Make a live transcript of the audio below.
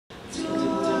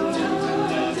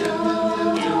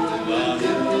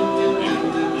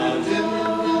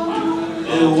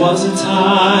There was a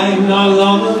time not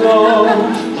long ago,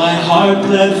 my heart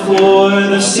bled for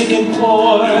the sick and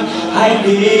poor. I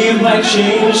gave my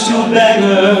change to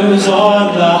beggars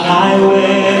on the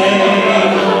highway.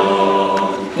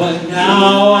 But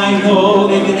now I know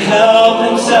they can help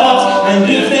themselves, and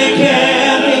if they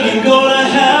can, they can go to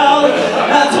hell.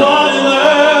 That's what I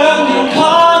learned in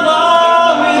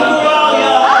Lino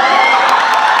Graglia.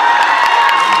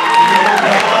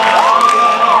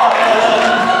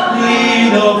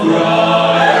 Lino Graglia,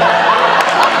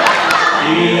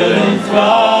 Lino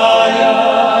Graglia,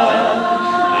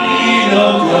 Lino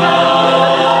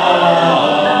Graglia.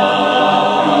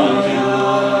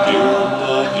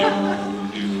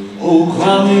 Oh,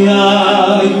 Graglia,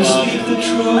 you speak the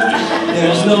truth.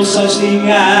 There's no such thing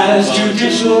as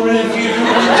judicial review.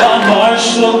 John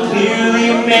Marshall clearly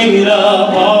made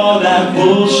up all that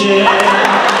bullshit.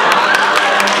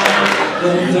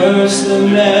 The First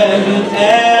Amendment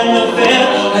and the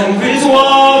Fifth, and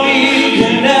Griswold in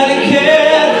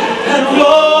Connecticut, and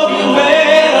Roe v.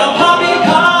 Wade, and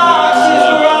poppycocks is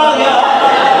Graglia.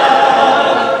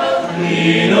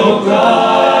 Lino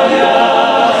Graglia,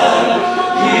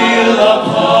 heal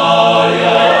appall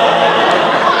ya.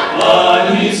 But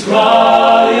he's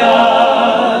Graglia,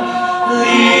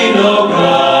 Lino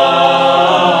Graglia.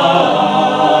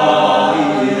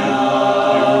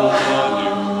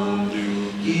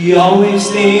 He always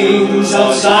thinks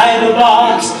outside the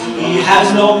box. He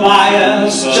has no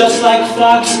bias, just like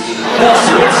Fox, the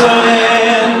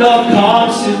Switzerland of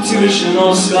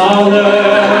constitutional scholars.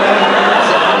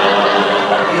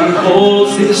 He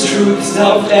holds this truth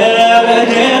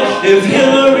self-evident. If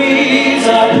Hillary's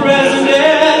our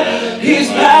president, he's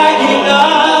packing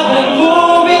up and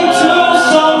moving to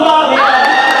Somalia.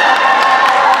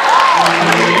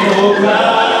 Lino Graglia.